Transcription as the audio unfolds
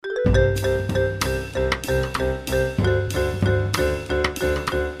You're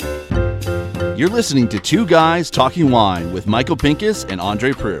listening to Two Guys Talking Wine with Michael Pincus and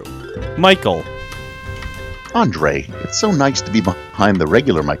Andre Proulx. Michael. Andre, it's so nice to be behind the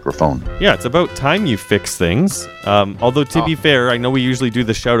regular microphone. Yeah, it's about time you fix things. Although, to be fair, I know we usually do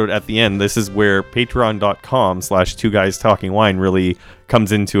the shout-out at the end. This is where patreon.com/2guystalkingwine really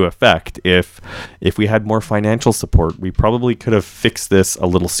comes into effect. If we had more financial support, we probably could have fixed this a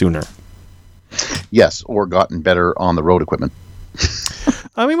little sooner. Yes, or gotten better on the road equipment.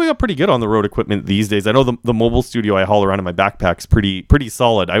 I mean, we got pretty good on the road equipment these days. I know the mobile studio I haul around in my backpack's pretty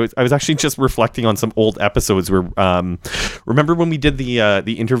solid. I was actually just reflecting on some old episodes where, remember when we did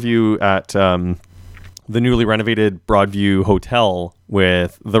the interview at the newly renovated Broadview Hotel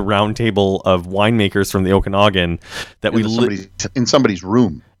with the round table of winemakers from the Okanagan that in somebody's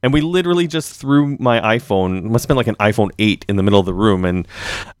room. And we literally just threw my iPhone, it must have been like an iPhone 8 in the middle of the room. And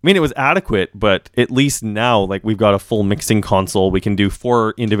I mean, it was adequate, but at least now, like, we've got a full mixing console. We can do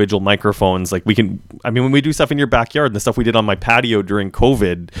 4 individual microphones. Like, when we do stuff in your backyard, and the stuff we did on my patio during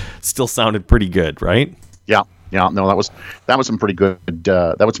COVID still sounded pretty good, right? Yeah. Yeah, no, that was some pretty good.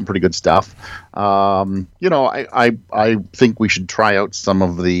 That was some pretty good stuff. I think we should try out some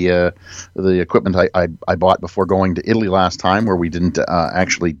of the equipment I bought before going to Italy last time, where we didn't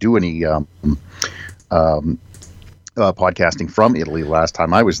actually do any podcasting from Italy last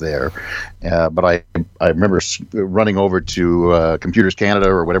time I was there. But I remember running over to Computers Canada,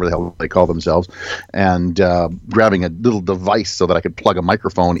 or whatever the hell they call themselves, and grabbing a little device so that I could plug a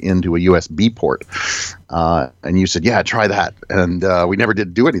microphone into a USB port. And you said, yeah, try that. And we never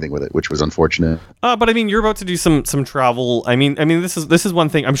did do anything with it, which was unfortunate. But I mean, you're about to do some travel. I mean, this is one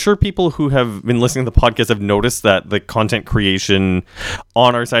thing. I'm sure people who have been listening to the podcast have noticed that the content creation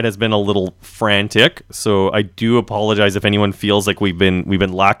on our side has been a little frantic. So I do apologize if anyone feels like we've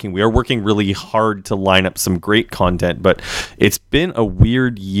been lacking. We are working really hard to line up some great content, but it's been a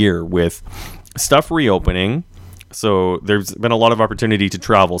weird year with stuff reopening. So there's been a lot of opportunity to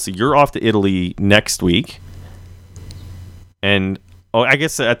travel. So you're off to Italy next week. And I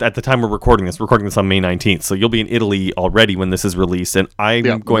guess at the time we're recording this on May 19th. So you'll be in Italy already when this is released. And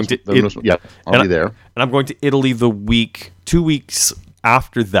I'm going to I'll be there. And I'm going to Italy 2 weeks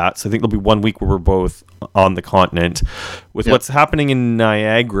after that. So I think there'll be 1 week where we're both on the continent. With what's happening in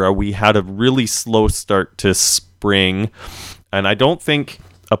Niagara, we had a really slow start to spring. And I don't think,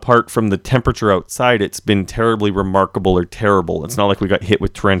 apart from the temperature outside, it's been terribly remarkable or terrible. It's not like we got hit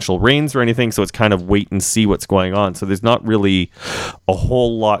with torrential rains or anything, so it's kind of wait and see what's going on. So there's not really a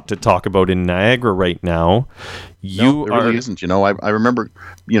whole lot to talk about in Niagara right now. No, there really isn't. I remember,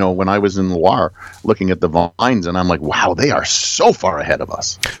 when I was in Loire looking at the vines, and I'm like, wow, they are so far ahead of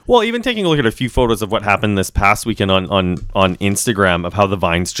us. Well, even taking a look at a few photos of what happened this past weekend on Instagram of how the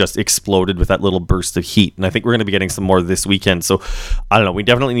vines just exploded with that little burst of heat. And I think we're going to be getting some more this weekend. So I don't know. We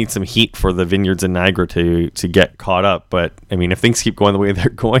definitely need some heat for the vineyards in Niagara to get caught up. But I mean, if things keep going the way they're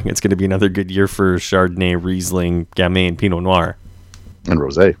going, it's going to be another good year for Chardonnay, Riesling, Gamay, and Pinot Noir. And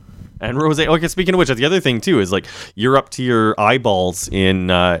Rosé. And rosé. Okay, speaking of which, the other thing too is, like, you're up to your eyeballs in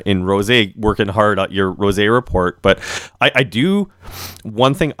rosé, working hard at your rosé report. But I do,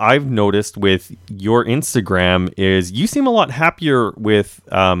 one thing I've noticed with your Instagram is you seem a lot happier with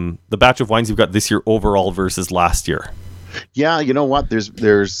the batch of wines you've got this year overall versus last year. Yeah, you know what?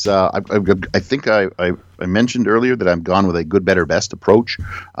 There's I think I mentioned earlier that I've gone with a good, better, best approach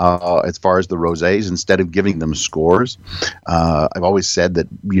as far as the rosés instead of giving them scores. I've always said that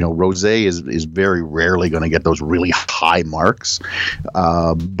rosé is very rarely going to get those really high marks,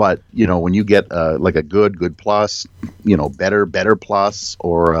 but when you get like a good plus, better plus,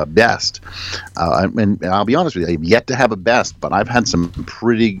 or a best, and I'll be honest with you, I've yet to have a best, but I've had some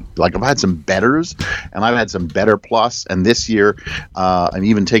I've had some betters, and I've had some better plus, and this year I'm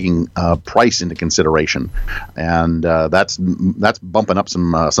even taking price into consideration. And that's bumping up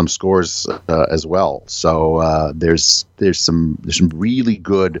some scores as well. So there's some really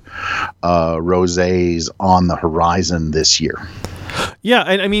good rosés on the horizon this year. Yeah,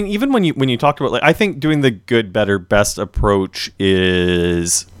 and I mean, even when you talked about, like, I think doing the good, better, best approach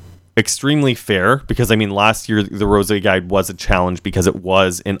is extremely fair, because I mean, last year the rosé guide was a challenge because it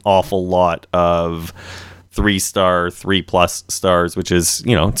was an awful lot of 3-star, 3+ stars, which is,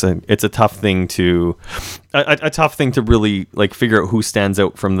 it's a tough thing to really, like, figure out who stands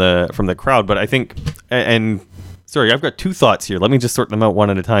out from the crowd. But I think, and sorry, I've got 2 thoughts here. Let me just sort them out one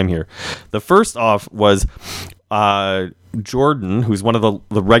at a time here. The first off was Jordan, who's one of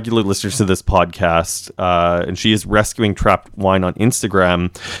the regular listeners to this podcast, and she is rescuing trapped wine on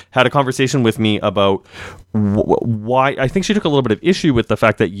Instagram, had a conversation with me about why. I think she took a little bit of issue with the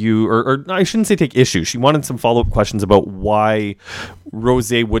fact that you, or I shouldn't say take issue. She wanted some follow-up questions about why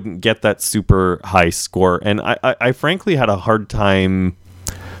rosé wouldn't get that super high score. And I frankly had a hard time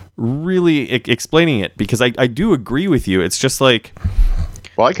really explaining it, because I do agree with you. It's just like...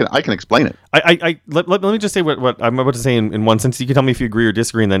 Well, I can explain it. Let me just say what I'm about to say in one sentence. You can tell me if you agree or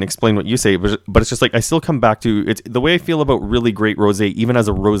disagree, and then explain what you say. But it's just like, I still come back to it's the way I feel about really great rosé, even as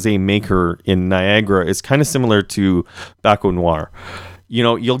a rosé maker in Niagara, is kind of similar to Baco Noir. You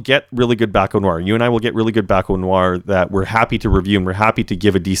know, you'll get really good Baco Noir. You and I will get really good Baco Noir that we're happy to review and we're happy to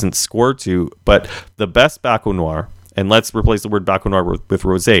give a decent score to. But the best Baco Noir, and let's replace the word Baco Noir with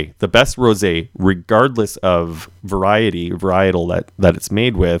rosé. The best rosé, regardless of varietal that it's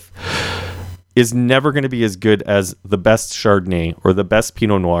made with, is never going to be as good as the best Chardonnay or the best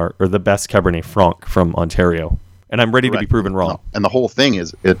Pinot Noir or the best Cabernet Franc from Ontario. And I'm ready to be proven wrong. No. And the whole thing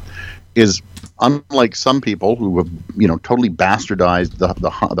is, it is unlike some people who have, totally bastardized the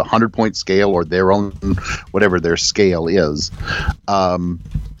 100-point scale, or their own, whatever their scale is. And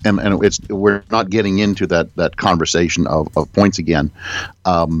we're not getting into that conversation of points again,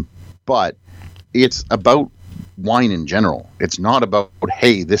 but it's about wine in general. It's not about,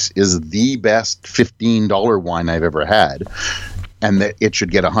 hey, this is the best $15 wine I've ever had, and that it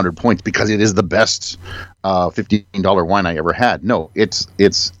should get 100 points because it is the best $15 wine I ever had. No,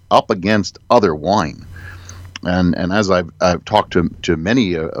 it's up against other wine. And as I've talked to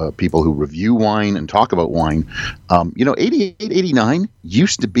many people who review wine and talk about wine, 88, 89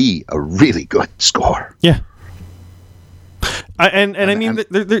 used to be a really good score. Yeah. I mean,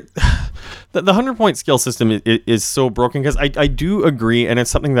 the 100-point scale system is so broken, because I do agree, and it's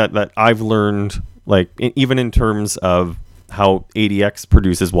something that I've learned, like, even in terms of how ADX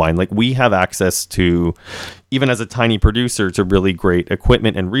produces wine. Like, we have access to, even as a tiny producer, to really great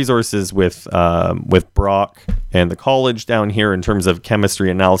equipment and resources with Brock and the college down here in terms of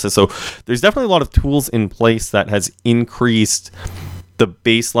chemistry analysis. So there's definitely a lot of tools in place that has increased the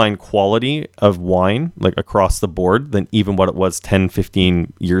baseline quality of wine, like, across the board, than even what it was 10,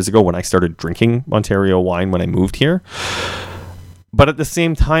 15 years ago when I started drinking Ontario wine when I moved here. But at the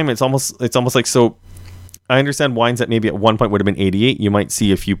same time, it's almost like, so I understand wines that maybe at one point would have been 88. You might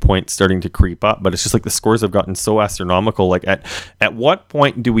see a few points starting to creep up, but it's just like the scores have gotten so astronomical. Like, at what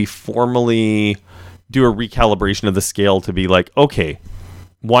point do we formally do a recalibration of the scale to be like, okay,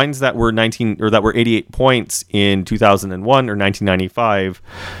 wines that were 88 points in 2001 or 1995,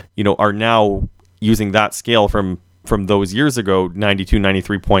 are now using that scale from those years ago, 92,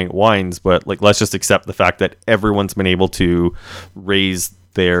 93 point wines. But, like, let's just accept the fact that everyone's been able to raise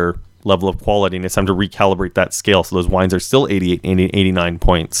their level of quality, and it's time to recalibrate that scale so those wines are still 88, 89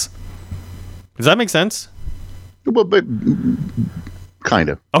 points. Does that make sense? Well, but kind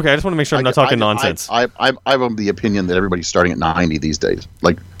of. Okay, I just want to make sure I'm not talking nonsense. I'm of the opinion that everybody's starting at 90 these days.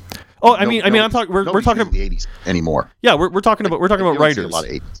 Like, I'm talking. We're talking about the 80s anymore. Yeah, we're talking about writers. A lot of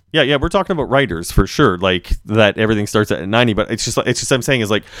 80s. Yeah, we're talking about writers for sure. Like, that everything starts at 90, but it's just I'm saying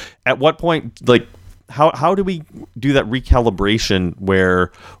is, like, at what point, like, How do we do that recalibration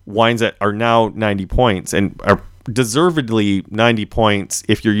where wines that are now 90 points and are deservedly 90 points,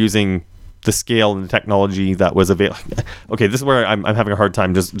 if you're using the scale and the technology that was available? Okay, this is where I'm having a hard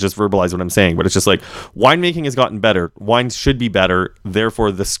time just verbalize what I'm saying, but it's just like, winemaking has gotten better. Wines should be better.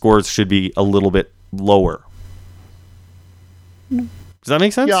 Therefore, the scores should be a little bit lower. Does that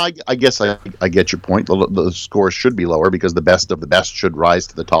make sense? Yeah, I guess I get your point. The scores should be lower because the best of the best should rise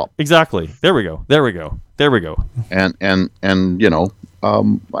to the top. Exactly. There we go. And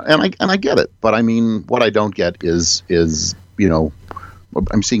I get it. But I mean, what I don't get is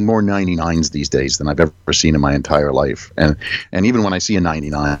I'm seeing more 99s these days than I've ever seen in my entire life. And even when I see a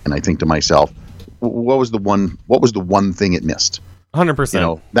 99, I think to myself, what was the one thing it missed?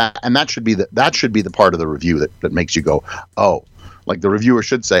 100%. That should be the part of the review that makes you go, oh. Like, the reviewer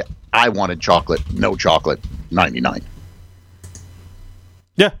should say, I wanted chocolate, no chocolate, 99.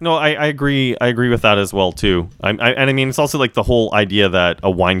 Yeah, no, I agree. I agree with that as well too. I mean, it's also like the whole idea that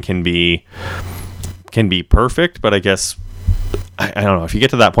a wine can be perfect, but I guess I don't know, if you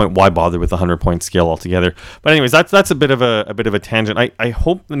get to that point, why bother with the 100-point scale altogether? But anyways, that's a bit of a tangent. I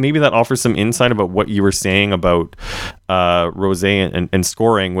hope that maybe that offers some insight about what you were saying about rosé and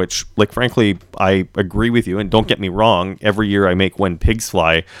scoring, which, like, frankly, I agree with you. And don't get me wrong, every year I make When Pigs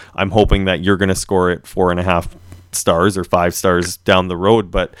Fly, I'm hoping that you're going to score it 4.5 stars or 5 stars down the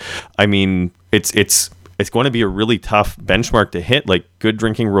road. But I mean, it's going to be a really tough benchmark to hit. Like, good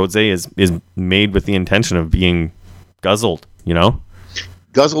drinking rosé is made with the intention of being guzzled, you know?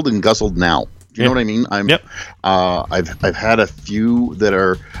 Guzzled and guzzled now. Do you know what I mean? Yep. I've had a few that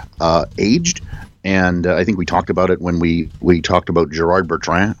are aged, and I think we talked about it when we talked about Gerard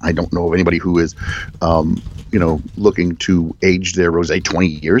Bertrand. I don't know of anybody who is, looking to age their rosé 20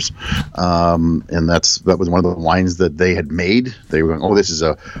 years, and that was one of the wines that they had made. They were going, "Oh, this is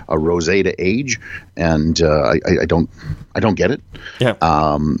a rosé to age," and I don't get it. Yeah.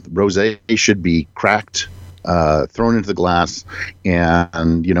 Rosé should be cracked, thrown into the glass,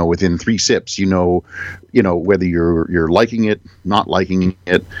 and within 3 sips, whether you're liking it, not liking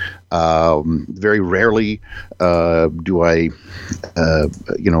it. Very rarely do I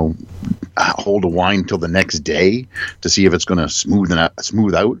hold a wine till the next day to see if it's going to smooth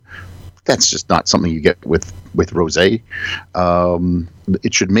out. That's just not something you get with rosé.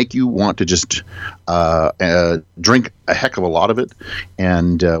 It should make you want to just drink a heck of a lot of it.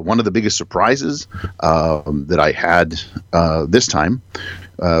 And one of the biggest surprises that I had this time,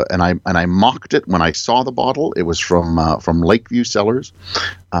 and I mocked it when I saw the bottle. It was from Lakeview Cellars.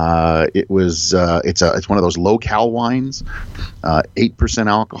 It's one of those low-cal wines, 8%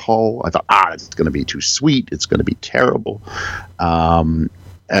 alcohol. I thought, it's going to be too sweet. It's going to be terrible.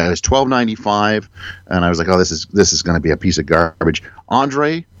 It was $12.95, and I was like, "Oh, this is going to be a piece of garbage."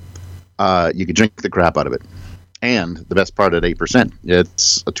 Andre, you could drink the crap out of it, and the best part at 8%,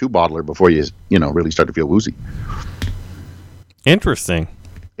 it's a 2-bottler before you really start to feel woozy. Interesting.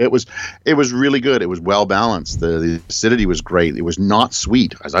 It was really good. It was well balanced. The acidity was great. It was not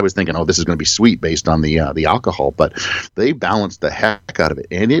sweet, as I was thinking. Oh, this is going to be sweet based on the alcohol, but they balanced the heck out of it,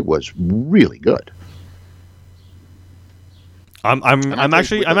 and it was really good. I'm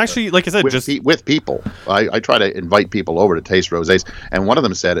actually like I said, with people. I try to invite people over to taste rosés, and one of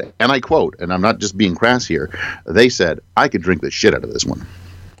them said, and I quote, and I'm not just being crass here, they said, "I could drink the shit out of this one."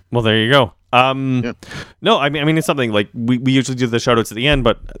 Well, there you go. Yeah. No, I mean it's something like we usually do the shout outs at the end,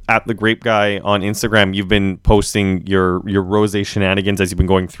 but at the Grape Guy on Instagram, you've been posting your rosé shenanigans as you've been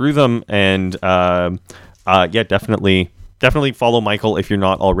going through them, and definitely follow Michael if you're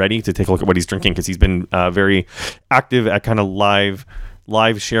not already to take a look at what he's drinking, because he's been very active at kind of live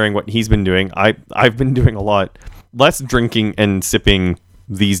sharing what he's been doing. I've been doing a lot less drinking and sipping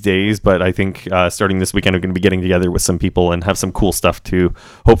these days, but I think starting this weekend I'm going to be getting together with some people and have some cool stuff to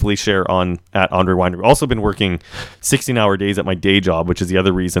hopefully share at Andre Winery. Also been working 16-hour days at my day job, which is the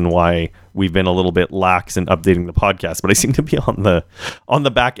other reason why we've been a little bit lax in updating the podcast, but I seem to be on the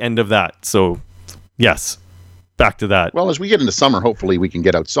back end of that. So yes, back to that. Well, as we get into summer, hopefully we can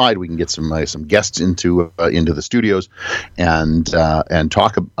get outside. We can get some guests into the studios and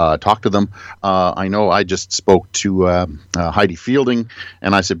talk to them. I know I just spoke to Heidi Fielding,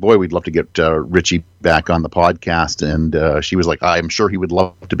 and I said, "Boy, we'd love to get Richie back on the podcast." And she was like, "I'm sure he would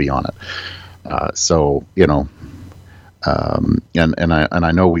love to be on it." And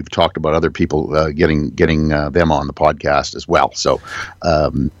I know we've talked about other people getting them on the podcast as well. So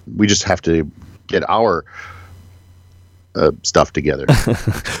we just have to get our stuff together.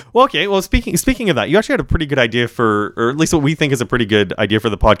 Well, okay. Well, speaking of that, you actually had a pretty good idea or at least what we think is a pretty good idea for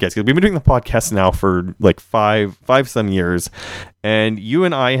the podcast, because we've been doing the podcast now for like five some years, and you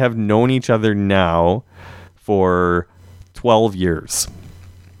and I have known each other now for 12 years.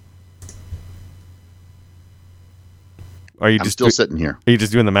 I'm still sitting here. Are you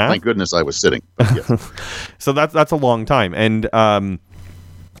just doing the math? Thank goodness I was sitting. Yeah. So that's a long time, and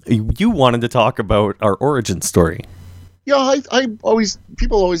you wanted to talk about our origin story. Yeah,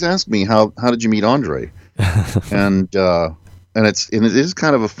 people always ask me how did you meet Andre, and it is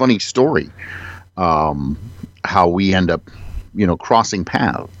kind of a funny story, how we end up, crossing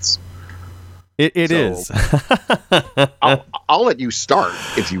paths. It is. I'll let you start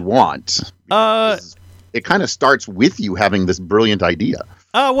if you want. It kind of starts with you having this brilliant idea.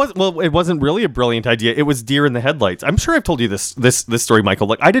 It wasn't really a brilliant idea. It was deer in the headlights. I'm sure I've told you this story, Michael.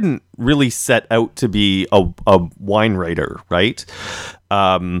 Like, I didn't really set out to be a wine writer, right?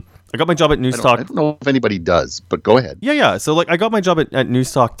 I got my job at Newstalk. I don't know if anybody does, but go ahead. Yeah. So, like, I got my job at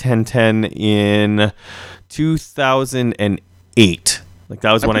Newstalk 1010 in 2008. Like,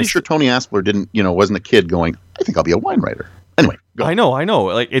 that was when I'm pretty sure Tony Aspler wasn't a kid going, "I think I'll be a wine writer." Anyway, go. I know.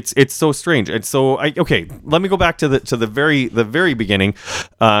 Like, it's so strange. And so let me go back to the very beginning,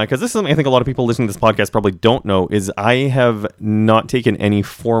 because this is something I think a lot of people listening to this podcast probably don't know, is I have not taken any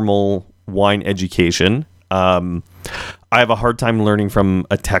formal wine education. I have a hard time learning from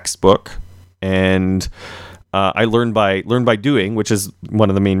a textbook, and I learned by doing, which is one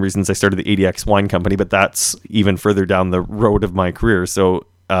of the main reasons I started the ADX Wine Company, but that's even further down the road of my career. So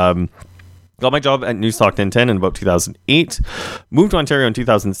Got my job at Newstalk 1010 in about 2008. Moved to Ontario in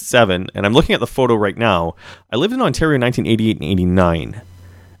 2007. And I'm looking at the photo right now. I lived in Ontario in 1988 and 89.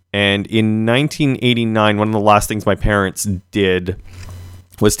 And in 1989, one of the last things my parents did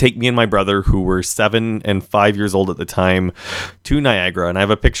was take me and my brother, who were 7 and 5 years old at the time, to Niagara. And I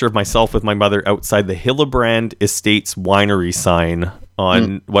have a picture of myself with my mother outside the Hillebrand Estates winery sign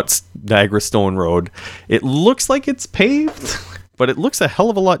on what's Niagara Stone Road. It looks like it's paved, but it looks a hell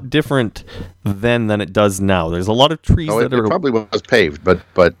of a lot different then than it does now. There's a lot of trees it probably was paved,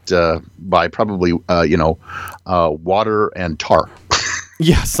 but by probably water and tar.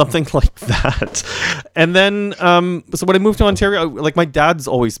 Yeah, something like that. And then, so when I moved to Ontario, like my dad's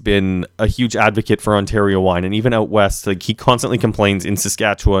always been a huge advocate for Ontario wine. And even out west, like he constantly complains in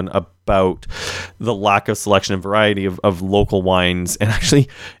Saskatchewan about the lack of selection and variety of local wines. And actually,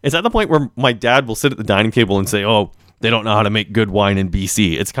 it's at the point where my dad will sit at the dining table and say, oh, they don't know how to make good wine in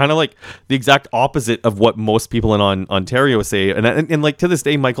BC. It's kind of like the exact opposite of what most people in Ontario say. And like to this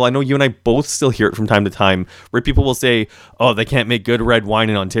day, Michael, I know you and I both still hear it from time to time where people will say, oh, they can't make good red wine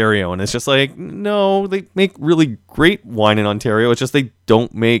in Ontario. And it's just like, no, they make really great wine in Ontario. It's just they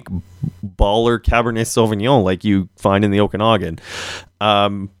don't make baller Cabernet Sauvignon like you find in the Okanagan.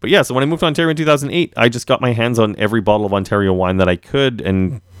 But yeah, so when I moved to Ontario in 2008, I just got my hands on every bottle of Ontario wine that I could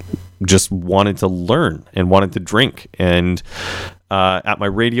and just wanted to learn and wanted to drink. And at my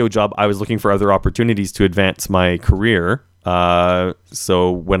radio job, I was looking for other opportunities to advance my career.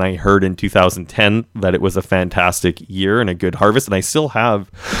 So when I heard in 2010 that it was a fantastic year and a good harvest, and I still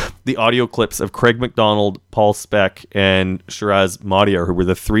have the audio clips of Craig McDonald, Paul Speck, and Shiraz Madiar, who were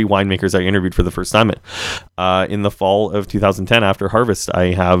the 3 winemakers I interviewed for the first time in the fall of 2010 after harvest.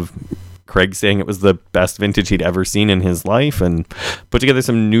 I have Craig saying it was the best vintage he'd ever seen in his life, and put together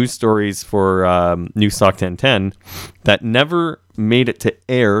some news stories for Newstalk 1010 that never made it to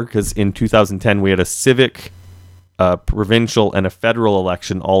air because in 2010 we had a civic, provincial, and a federal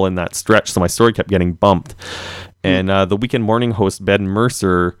election all in that stretch, so my story kept getting bumped. And the weekend morning host, Ben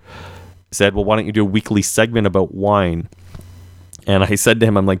Mercer, said, well, why don't you do a weekly segment about wine? And I said to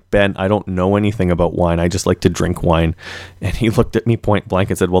him, I'm like, Ben, I don't know anything about wine. I just like to drink wine. And he looked at me point blank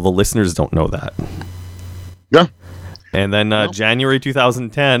and said, well, the listeners don't know that. Yeah. And then January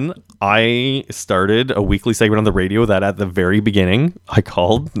 2010, I started a weekly segment on the radio that at the very beginning, I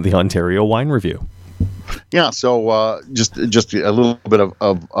called the Ontario Wine Review. Yeah, so just a little bit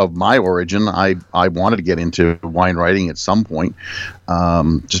of my origin. I wanted to get into wine writing at some point,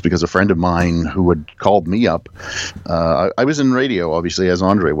 just because a friend of mine who had called me up. I was in radio, obviously, as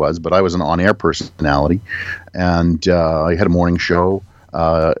Andre was, but I was an on-air personality, and I had a morning show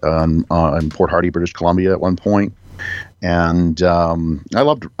in Port Hardy, British Columbia, at one point, and I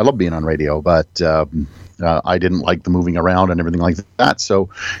loved being on radio, but I didn't like the moving around and everything like that. So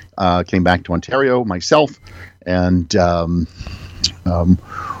came back to Ontario myself and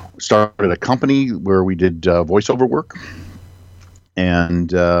started a company where we did voiceover work. And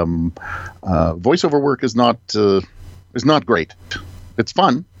voiceover work is not great. It's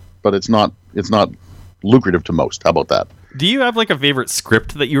fun, but it's not lucrative to most. How about that? Do you have like a favorite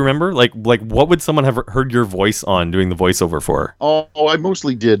script that you remember? Like what would someone have heard your voice on doing the voiceover for? Oh, I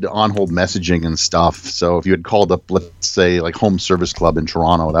mostly did on-hold messaging and stuff. So if you had called up, let's say, like Home Service Club in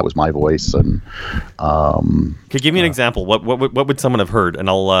Toronto, that was my voice. And okay, give me an example. What would someone have heard? And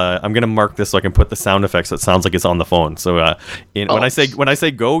I'm gonna mark this so I can put the sound effects so it sounds like it's on the phone. So when I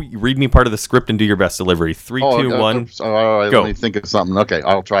say go, you read me part of the script and do your best delivery. 3, 2, 1. All right, go. Let me think of something. Okay,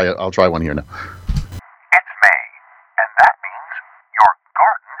 I'll try it. I'll try one here now. It's May, and that means your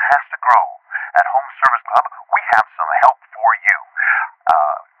garden has to grow. At Home Service Club, we have some help for you.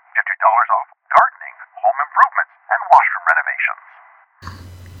 $50 off gardening, home improvements, and washroom renovations.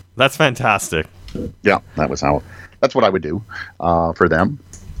 That's fantastic. Yeah, that's what I would do for them.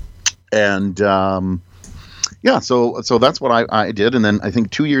 And yeah, so that's what I did. And then I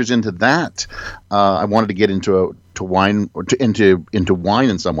think 2 years into that, I wanted to get into wine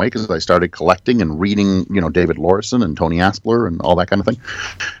in some way, because I started collecting and reading, David Lorison and Tony Aspler and all that kind of thing.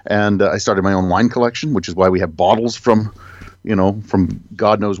 And I started my own wine collection, which is why we have bottles from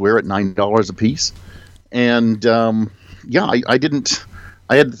God knows where at $9 a piece. And I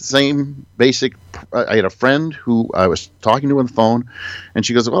had the same basic. I had a friend who I was talking to on the phone, and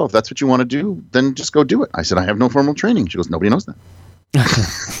she goes, well, if that's what you want to do, then just go do it. I said, I have no formal training. She goes, nobody knows that.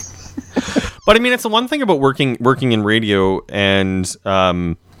 But I mean, it's the one thing about working in radio, and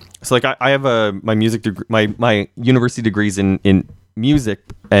so like I have my music degree, my university degrees in music,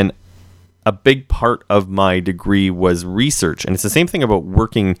 and a big part of my degree was research. And it's the same thing about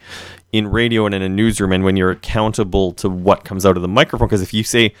working in radio and in a newsroom, and when you're accountable to what comes out of the microphone. Because if you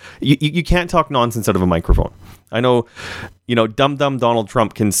say, you can't talk nonsense out of a microphone. I know, dumb Donald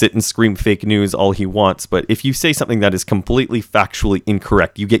Trump can sit and scream fake news all he wants, but if you say something that is completely factually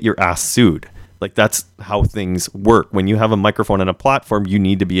incorrect, you get your ass sued. Like, that's how things work. When you have a microphone and a platform, you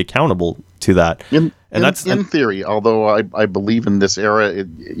need to be accountable to that. In theory, although I believe in this era,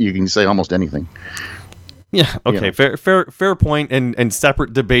 you can say almost anything. Yeah. Okay. Fair point. And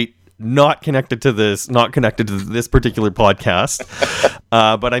separate debate, not connected to this particular podcast.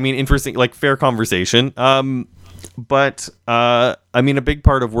 But I mean, interesting, like, fair conversation. But a big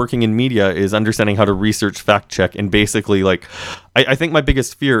part of working in media is understanding how to research, fact check, and basically, like, I think my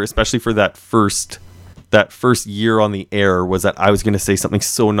biggest fear, especially for that first year on the air, was that I was going to say something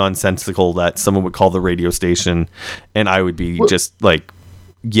so nonsensical that someone would call the radio station, and I would be just like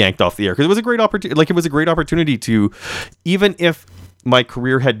yanked off the air, because it was a great opportunity. Like, it was a great opportunity to, even if my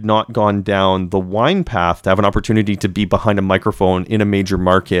career had not gone down the wine path, to have an opportunity to be behind a microphone in a major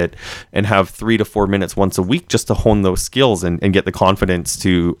market and have 3 to 4 minutes once a week just to hone those skills and get the confidence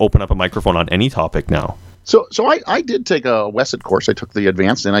to open up a microphone on any topic now. So I did take a WESIT course. I took the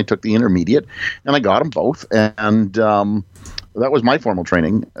advanced and I took the intermediate, and I got them both. And that was my formal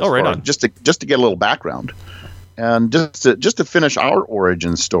training. Right on. Just to get a little background. And just to finish our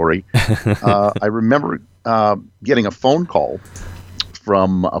origin story, I remember getting a phone call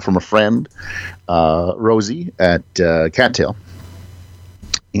from a friend, Rosie at Cattail,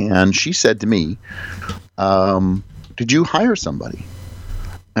 and she said to me, "Did you hire somebody?"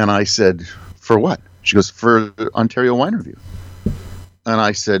 And I said, "For what?" She goes, "For Ontario Wine Review." And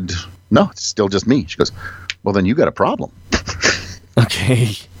I said, "No, it's still just me." She goes, "Well, then you got a problem."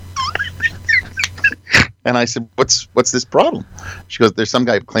 Okay. And I said, what's this problem? She goes, "There's some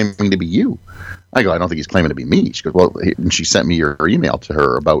guy claiming to be you." I go, "I don't think he's claiming to be me." She goes, "Well," and she sent me your email to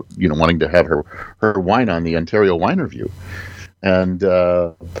her about, wanting to have her wine on the Ontario Wine Review. And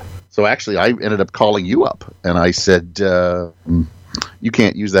so actually I ended up calling you up, and I said, "You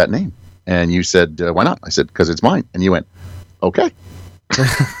can't use that name." And you said, "Why not?" I said, "Because it's mine." And you went, "Okay."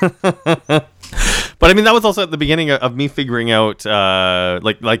 But I mean, that was also at the beginning of me figuring out,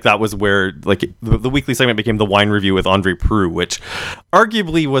 like that was where, like, the weekly segment became the Wine Review with Andre Proulx, which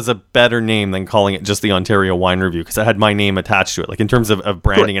arguably was a better name than calling it just the Ontario Wine Review, because I had my name attached to it. Like, in terms of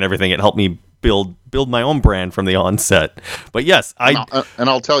branding and everything, it helped me build my own brand from the onset. But yes, and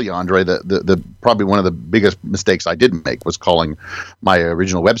I'll tell you, Andre, the probably one of the biggest mistakes I did make was calling my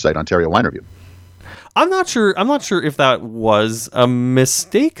original website Ontario Wine Review. I'm not sure if that was a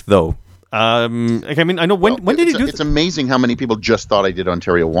mistake, though. I know when did you do? It's amazing how many people just thought I did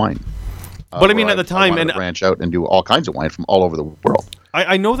Ontario wine. But I mean, at the time, and branch out and do all kinds of wine from all over the world.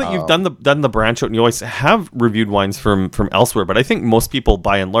 I know that you've done the branch out, and you always have reviewed wines from elsewhere. But I think most people,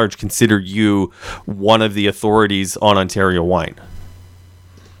 by and large, consider you one of the authorities on Ontario wine.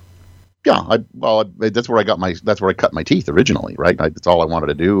 Yeah, that's where I cut my teeth originally, right? That's all I wanted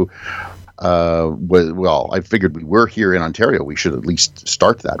to do. I figured we were here in Ontario, we should at least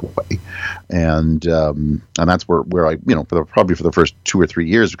start that way, and that's where I, for the first 2 or 3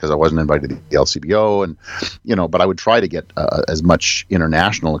 years, because I wasn't invited to the LCBO, and but I would try to get as much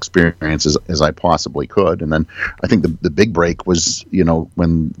international experience as I possibly could, and then I think the big break was,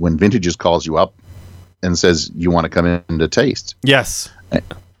 when Vintages calls you up and says, "You want to come in to taste?" Yes,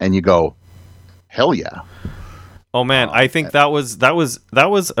 and you go, "Hell yeah." Oh man, I think that was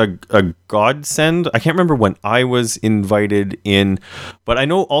a godsend. I can't remember when I was invited in, but I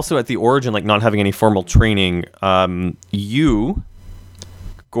know also at the Origin, like, not having any formal training, you,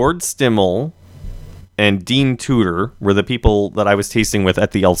 Gord Stimmel, and Dean Tudor were the people that I was tasting with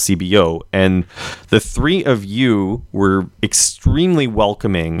at the LCBO, and the three of you were extremely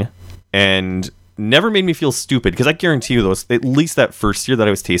welcoming and never made me feel stupid, because I guarantee you, at least that first year that I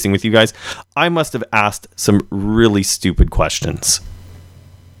was tasting with you guys, I must have asked some really stupid questions.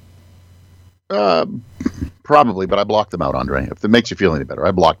 Probably, but I blocked them out, Andre. If it makes you feel any better,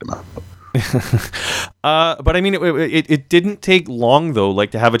 I blocked them out. But I mean, it didn't take long, though,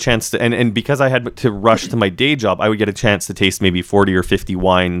 like, to have a chance to, and because I had to rush to my day job, I would get a chance to taste maybe 40 or 50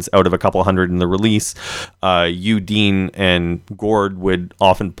 wines out of a couple hundred in the release. You, Dean, and Gord would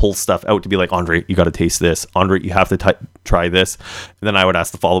often pull stuff out to be like, "Andre, you got to taste this. Andre, you have to try this." And then I would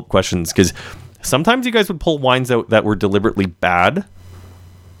ask the follow-up questions, because sometimes you guys would pull wines out that were deliberately bad.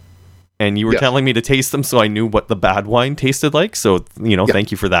 and you were telling me to taste them so I knew what the bad wine tasted like. So,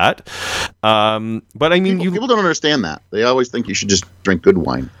 thank you for that. But I mean, people don't understand that. They always think you should just drink good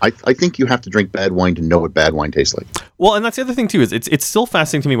wine. I think you have to drink bad wine to know what bad wine tastes like. Well, and that's the other thing too, is it's still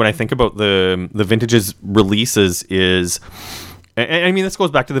fascinating to me when I think about the vintages releases is, I mean, this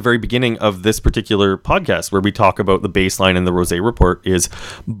goes back to the very beginning of this particular podcast where we talk about the baseline and the rosé report is,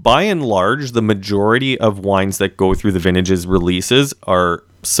 by and large, the majority of wines that go through the vintages releases are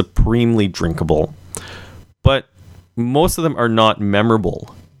supremely drinkable, but most of them are not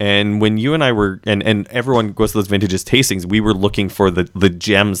memorable. And when you and I were, and everyone goes to those vintages tastings, we were looking for the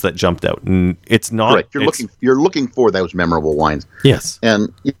gems that jumped out, and it's not. Right. You're looking for those memorable wines. Yes.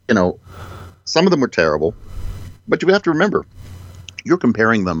 And some of them were terrible, but you have to remember, you're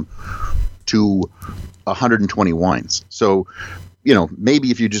comparing them to 120 wines. So, maybe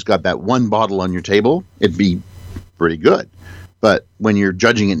if you just got that one bottle on your table, it'd be pretty good. But when you're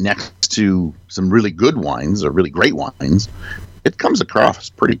judging it next to some really good wines or really great wines, it comes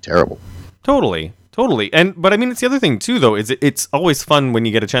across pretty terrible. Totally. But I mean, it's the other thing too, though, is it's always fun when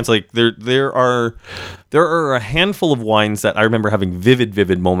you get a chance. Like there are a handful of wines that I remember having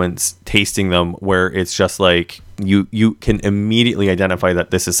vivid moments tasting them where it's just like you can immediately identify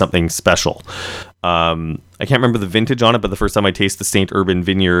that this is something special. I can't remember the vintage on it, but the first time I tasted the St. Urban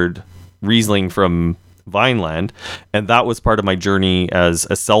Vineyard Riesling from Vineland, and that was part of my journey as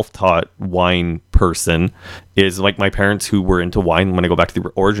a self-taught wine person, is like my parents who were into wine, when I go back to the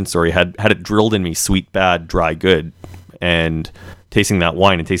origin story, had it drilled in me, sweet bad, dry good, and tasting that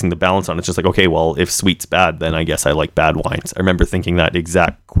wine and tasting the balance on it's just like, okay, well, if sweet's bad, then I guess I like bad wines. I remember thinking that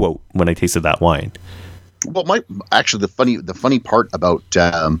exact quote when I tasted that wine. Well, the funny part about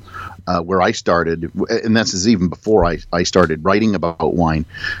where I started, and this is even before I started writing about wine,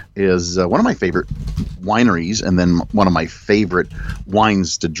 is one of my favorite wineries, and then one of my favorite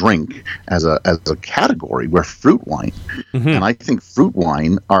wines to drink as a category were fruit wine. Mm-hmm. And I think fruit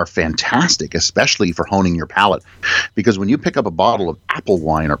wine are fantastic, especially for honing your palate, because when you pick up a bottle of apple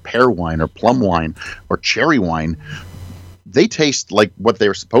wine or pear wine or plum wine or cherry wine, they taste like what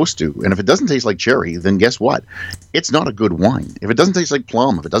they're supposed to. And if it doesn't taste like cherry, then guess what? It's not a good wine. If it doesn't taste like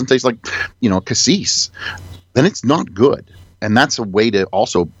plum, if it doesn't taste like, cassis, then it's not good. And that's a way to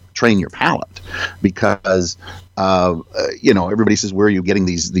also train your palate, because, everybody says, where are you getting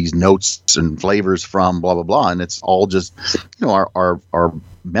these notes and flavors from, blah, blah, blah. And it's all just, our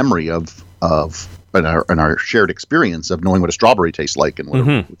memory of and our shared experience of knowing what a strawberry tastes like and what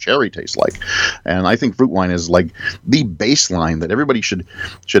a cherry tastes like. And I think fruit wine is like the baseline that everybody should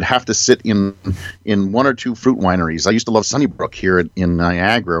have to sit in one or two fruit wineries. I used to love Sunnybrook here in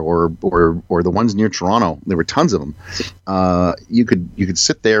Niagara, or the ones near Toronto. There were tons of them. You could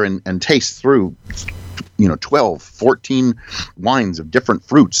sit there and taste through 12, 14 wines of different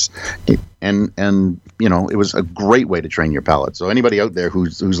fruits. And it was a great way to train your palate. So anybody out there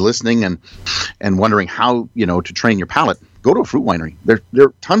who's listening and wondering how, to train your palate, go to a fruit winery. There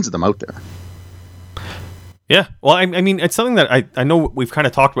are tons of them out there. Yeah. Well, I mean, it's something that I know we've kind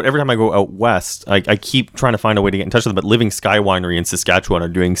of talked about every time I go out west. I keep trying to find a way to get in touch with them, but Living Sky Winery in Saskatchewan are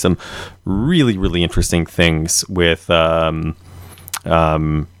doing some really, really interesting things with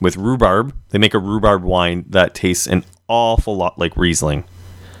rhubarb. They make a rhubarb wine that tastes an awful lot like Riesling.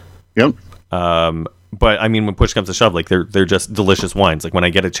 Yep. But I mean, when push comes to shove, like they're just delicious wines. Like when I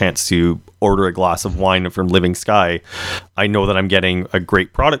get a chance to order a glass of wine from Living Sky, I know that I'm getting a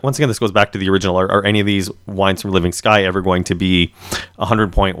great product. Once again, this goes back to the original. Are any of these wines from Living Sky ever going to be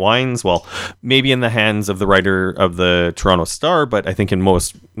 100-point wines? Well, maybe in the hands of the writer of the Toronto Star, but I think in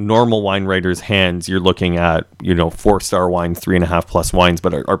most normal wine writers' hands, you're looking at 4-star wines, 3.5+ wines,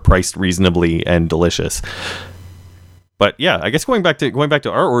 but are priced reasonably and delicious. But yeah, I guess going back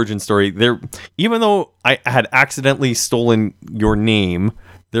to our origin story, even though I had accidentally stolen your name,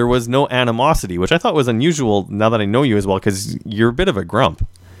 there was no animosity, which I thought was unusual now that I know you as well, because you're a bit of a grump.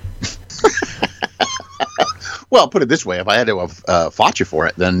 Well, put it this way: if I had to have fought you for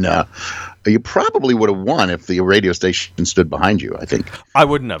it, then you probably would have won if the radio station stood behind you, I think. I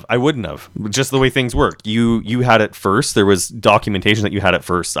wouldn't have. Just the way things work. You had it first. There was documentation that you had it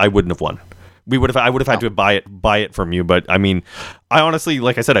first. I wouldn't have won. I would have had to buy it from you, but I mean, I honestly,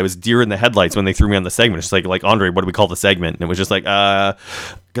 like I said, I was deer in the headlights when they threw me on the segment. It's like Andre, what do we call the segment? And it was just like,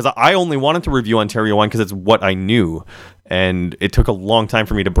 because I only wanted to review Ontario wine because it's what I knew, and it took a long time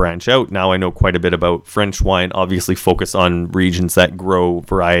for me to branch out. Now I know quite a bit about French wine, obviously focus on regions that grow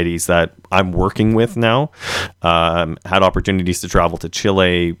varieties that I'm working with now. Had opportunities to travel to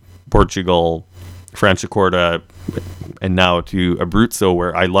Chile, Portugal, Franciacorta, and now to Abruzzo,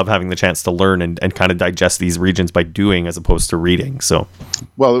 where I love having the chance to learn and kind of digest these regions by doing as opposed to reading. So,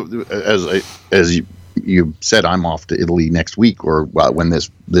 Well, as you said, I'm off to Italy next week, or when this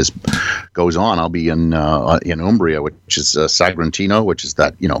goes on, I'll be in Umbria, which is Sagrantino, which is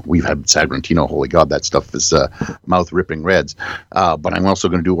that, we've had Sagrantino. Holy God, that stuff is mouth ripping reds. But I'm also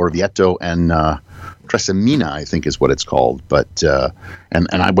going to do Orvieto and Tresemina, I think is what it's called. But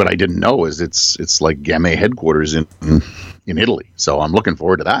what I didn't know is it's like Gamay headquarters in Italy. So I'm looking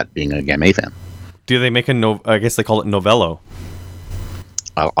forward to that, being a Gamay fan. Do they make I guess they call it Novello?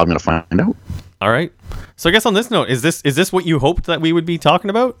 I'm going to find out. All right. So I guess on this note, is this what you hoped that we would be talking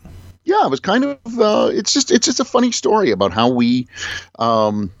about? Yeah, it was kind of. It's just a funny story about how we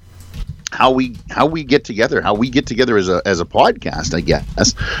get together. How we get together as a podcast, I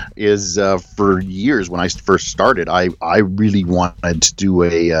guess, is for years when I first started, I really wanted to do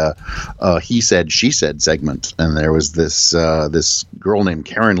a he said she said segment, and there was this girl named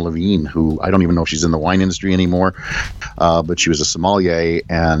Karen Levine, who I don't even know if she's in the wine industry anymore, but she was a sommelier,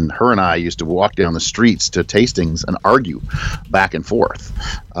 and her and I used to walk down the streets to tastings and argue back and forth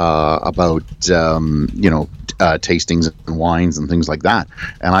about tastings and wines and things like that.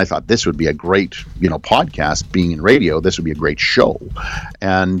 And I thought this would be a great, podcast. Being in radio, this would be a great show.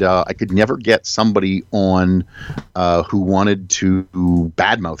 And I could never get somebody on who wanted to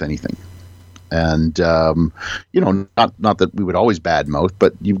badmouth anything. And not that we would always badmouth,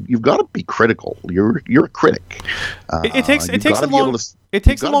 but you've got to be critical. You're a critic. It takes a long. It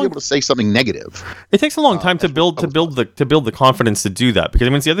takes a long. Be able to say something negative. It takes a long time to build the confidence to do that, because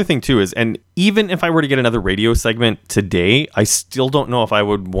it's the other thing too is, and even if I were to get another radio segment today, I still don't know if I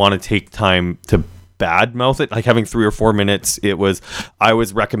would want to take time to badmouth it. Like having 3 or 4 minutes, I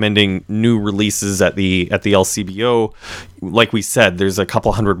was recommending new releases at the LCBO. Like we said, there's a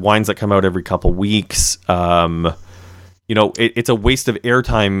couple hundred wines that come out every couple weeks. It's a waste of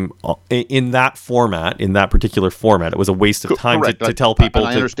airtime in that format, in that particular format. It was a waste of time to tell people.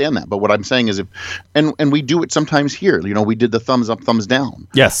 I understand that, but what I'm saying is, and we do it sometimes here. We did the thumbs up, thumbs down.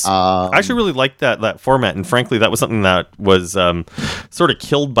 Yes, I actually really liked that format, and frankly, that was something that was sort of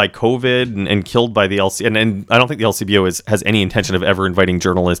killed by COVID and killed by the LC. And I don't think the LCBO has any intention of ever inviting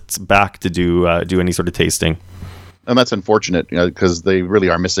journalists back to do any sort of tasting. And that's unfortunate, because they really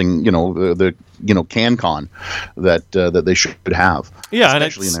are missing, the CanCon that they should have. Yeah,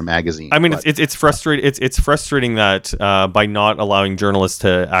 especially in their magazine. I mean, it's frustrating. It's frustrating that by not allowing journalists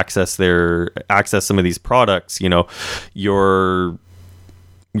to access some of these products, you're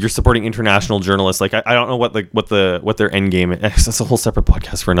supporting international journalists. Like I don't know what their end game is. That's a whole separate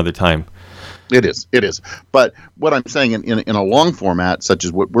podcast for another time. It is. But what I'm saying in a long format, such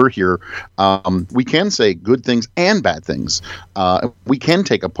as what we're here, we can say good things and bad things. We can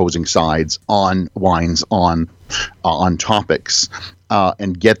take opposing sides on wines, on topics,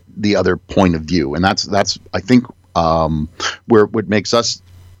 and get the other point of view. And that's I think where what makes us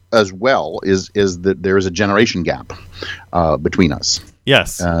as well is that there is a generation gap between us.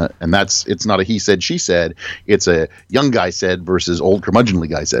 Yes. And it's not a he said, she said. It's a young guy said versus old curmudgeonly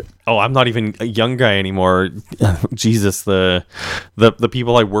guy said. Oh, I'm not even a young guy anymore. Jesus, the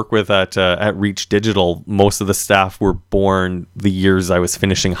people I work with at Reach Digital, most of the staff were born the years I was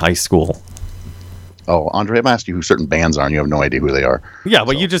finishing high school. Oh, Andre, I've asked you who certain bands are, and you have no idea who they are. Yeah,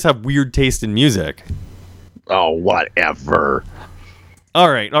 but you just have weird taste in music. Oh, whatever. All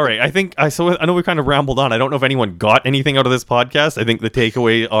right. I know we kind of rambled on. I don't know if anyone got anything out of this podcast. I think the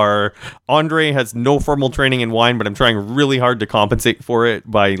takeaway are Andre has no formal training in wine, but I'm trying really hard to compensate for it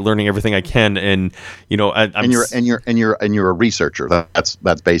by learning everything I can. And you're a researcher. That's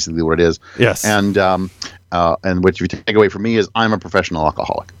basically what it is. Yes. And what you take away from me is I'm a professional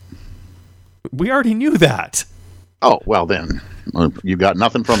alcoholic. We already knew that. Oh, well then, you got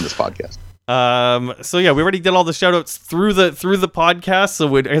nothing from this podcast. So yeah, we already did all the shout outs through the podcast,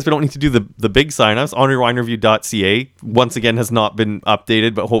 so I guess we don't need to do the big sign-ups. OnYourWineReview.ca once again has not been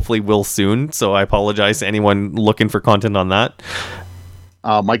updated, but hopefully will soon, so I apologize to anyone looking for content on that.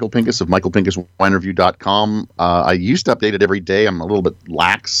 Michael Pincus of MichaelPincusWineReview.com. I used to update it every day. I'm a little bit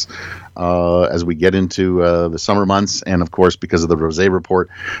lax as we get into the summer months, and of course, because of the Rosé Report,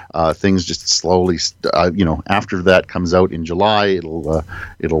 things just slowly, after that comes out in July, it'll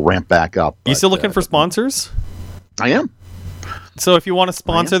ramp back up. You still looking for sponsors? I am. So if you want to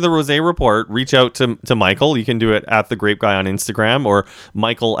sponsor the Rosé Report, reach out to Michael. You can do it at The Grape Guy on Instagram or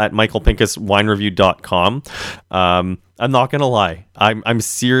Michael at MichaelPincusWineReview.com. I'm not going to lie. I'm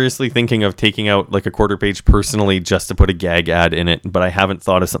seriously thinking of taking out like a quarter page personally just to put a gag ad in it, but I haven't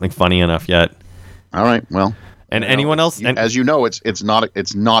thought of something funny enough yet. All right. Well, and anyone else? As you know, it's not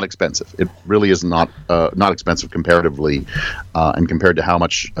expensive. It really is not expensive comparatively, and compared to how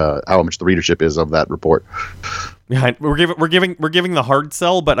much the readership is of that report. Yeah, we're giving the hard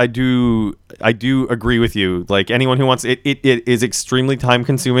sell, but I do agree with you. Like anyone who wants it is extremely time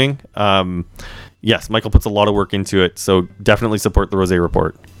consuming. Yes, Michael puts a lot of work into it, so definitely support the Rosé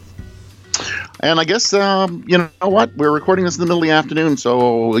Report. And I guess, you know what? We're recording this in the middle of the afternoon,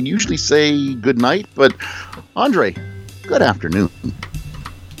 so I usually say good night, but Andre, good afternoon.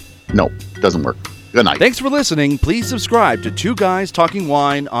 No, doesn't work. Good night. Thanks for listening. Please subscribe to Two Guys Talking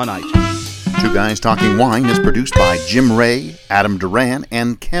Wine on iTunes. Two Guys Talking Wine is produced by Jim Ray, Adam Duran,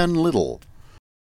 and Ken Little.